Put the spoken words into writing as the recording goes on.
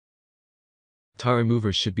Tar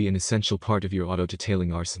remover should be an essential part of your auto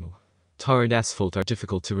detailing arsenal. Tar and asphalt are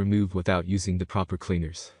difficult to remove without using the proper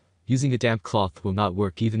cleaners. Using a damp cloth will not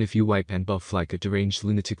work even if you wipe and buff like a deranged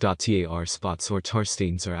lunatic. Tar spots or tar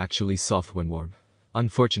stains are actually soft when warm.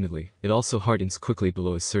 Unfortunately, it also hardens quickly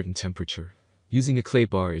below a certain temperature. Using a clay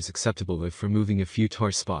bar is acceptable if removing a few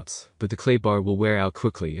tar spots, but the clay bar will wear out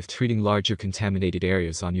quickly if treating larger contaminated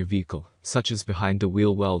areas on your vehicle, such as behind the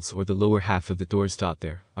wheel wells or the lower half of the doors.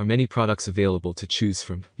 There are many products available to choose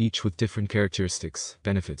from, each with different characteristics,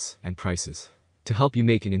 benefits, and prices. To help you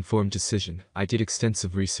make an informed decision, I did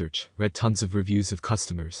extensive research, read tons of reviews of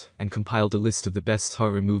customers, and compiled a list of the best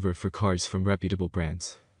tar remover for cars from reputable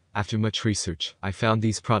brands. After much research, I found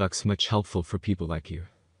these products much helpful for people like you.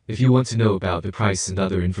 If you want to know about the price and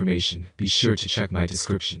other information, be sure to check my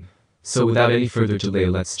description. So without any further delay,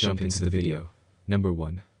 let's jump into the video. Number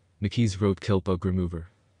 1. McKee's Roadkill Bug Remover.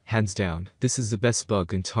 Hands down, this is the best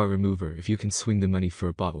bug and tar remover if you can swing the money for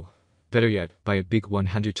a bottle. Better yet, buy a big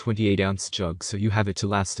 128-ounce jug so you have it to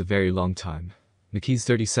last a very long time. McKee's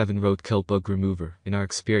 37 Roadkill Bug Remover, in our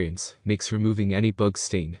experience, makes removing any bug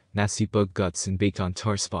stain, nasty bug guts and baked on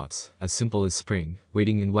tar spots as simple as spraying,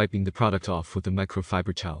 wetting and wiping the product off with a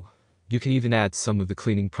microfiber towel. You can even add some of the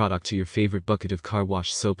cleaning product to your favorite bucket of car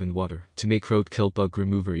wash soap and water to make Roadkill Bug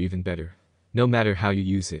Remover even better. No matter how you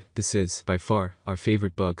use it, this is, by far, our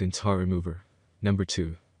favorite bug and tar remover. Number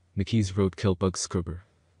 2. McKee's Roadkill Bug Scrubber.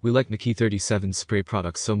 We like McKee 37 spray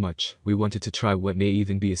product so much, we wanted to try what may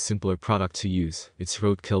even be a simpler product to use, its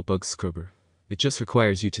Roadkill Bug Scrubber. It just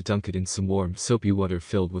requires you to dunk it in some warm, soapy water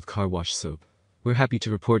filled with car wash soap. We're happy to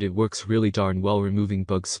report it works really darn well, removing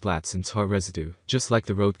bug splats and tar residue. Just like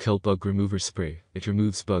the Roadkill Bug Remover spray, it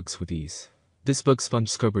removes bugs with ease. This bug sponge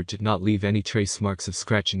scrubber did not leave any trace marks of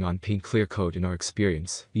scratching on paint clear coat in our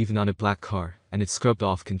experience, even on a black car, and it scrubbed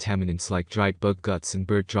off contaminants like dried bug guts and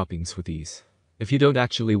bird droppings with ease. If you don't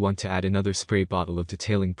actually want to add another spray bottle of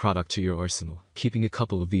detailing product to your arsenal, keeping a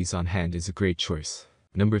couple of these on hand is a great choice.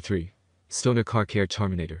 Number 3. Stoner Car Care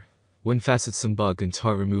Tarminator. One facet some bug and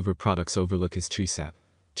tar remover products overlook is tree sap.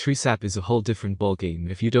 Tree sap is a whole different ballgame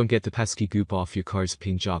if you don't get the pesky goop off your car's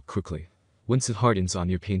paint job quickly. Once it hardens on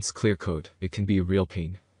your paint's clear coat, it can be a real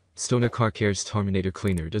pain. Stoner Car Care's Tarminator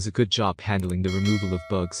Cleaner does a good job handling the removal of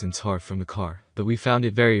bugs and tar from the car, but we found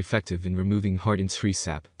it very effective in removing hardened tree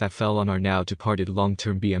sap that fell on our now departed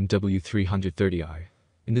long-term BMW 330i.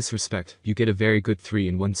 In this respect, you get a very good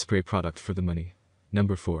 3-in-1 spray product for the money.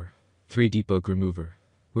 Number 4. 3D Bug Remover.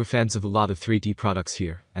 We're fans of a lot of 3D products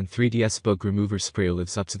here, and 3DS Bug Remover Spray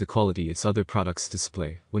lives up to the quality its other products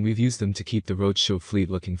display when we've used them to keep the roadshow fleet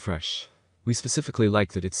looking fresh. We specifically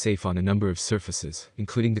like that it's safe on a number of surfaces,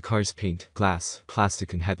 including the car's paint, glass,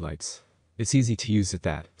 plastic and headlights. It's easy to use at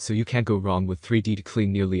that, so you can't go wrong with 3D to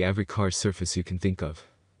clean nearly every car surface you can think of.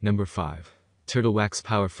 Number 5. Turtle Wax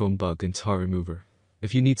Power Foam Bug and Tar Remover.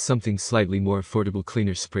 If you need something slightly more affordable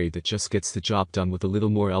cleaner spray that just gets the job done with a little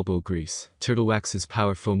more elbow grease, Turtle Wax's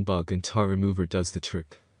Power Foam Bug and Tar Remover does the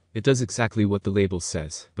trick. It does exactly what the label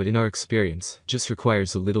says, but in our experience, just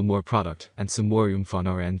requires a little more product and some more oomph on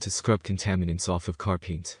our end to scrub contaminants off of car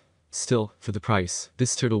paint. Still, for the price,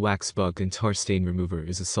 this Turtle Wax Bug and Tar Stain Remover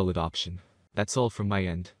is a solid option. That's all from my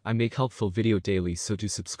end. I make helpful video daily, so do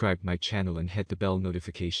subscribe my channel and hit the bell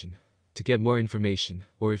notification. To get more information,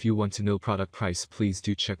 or if you want to know product price, please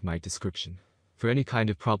do check my description. For any kind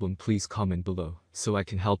of problem, please comment below, so I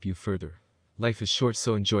can help you further. Life is short,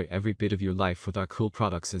 so enjoy every bit of your life with our cool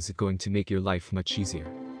products, as it's going to make your life much easier.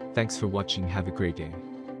 Thanks for watching, have a great day.